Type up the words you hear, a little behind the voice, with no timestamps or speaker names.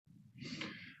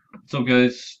So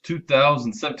guys,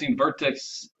 2017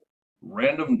 Vertex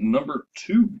random number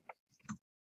 2.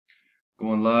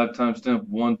 Going live, timestamp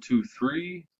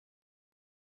 123.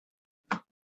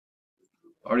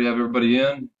 Already have everybody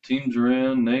in. Teams are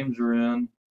in, names are in.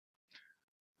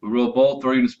 We roll both,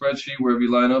 throw you in a spreadsheet. Wherever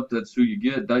you line up, that's who you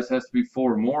get. Dice has to be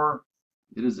 4 or more.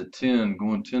 It is a 10,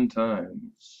 going 10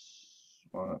 times.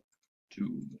 1,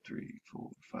 2, 3, 4,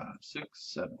 5, 6,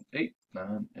 7, 8,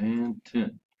 9, and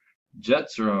 10.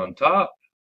 Jets are on top.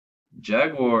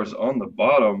 Jaguars on the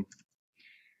bottom.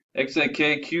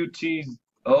 XAKQTO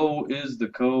is the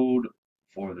code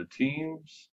for the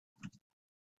teams.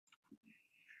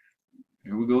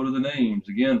 Here we go to the names.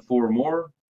 Again, 4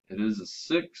 more. It is a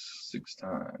 6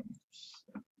 times.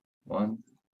 1,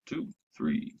 2,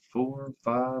 3, 4,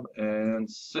 5, and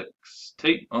 6.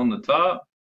 Tate on the top.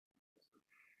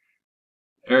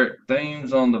 Eric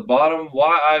Thames on the bottom.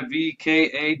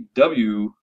 YIVKAW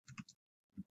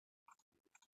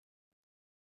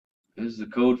is the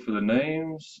code for the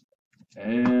names.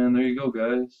 And there you go,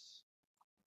 guys.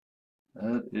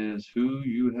 That is who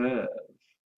you have.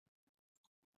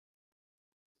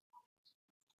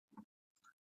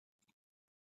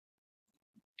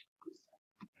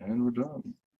 And we're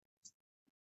done.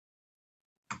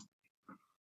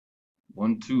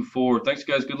 1, 2, 4. Thanks,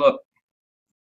 guys. Good luck.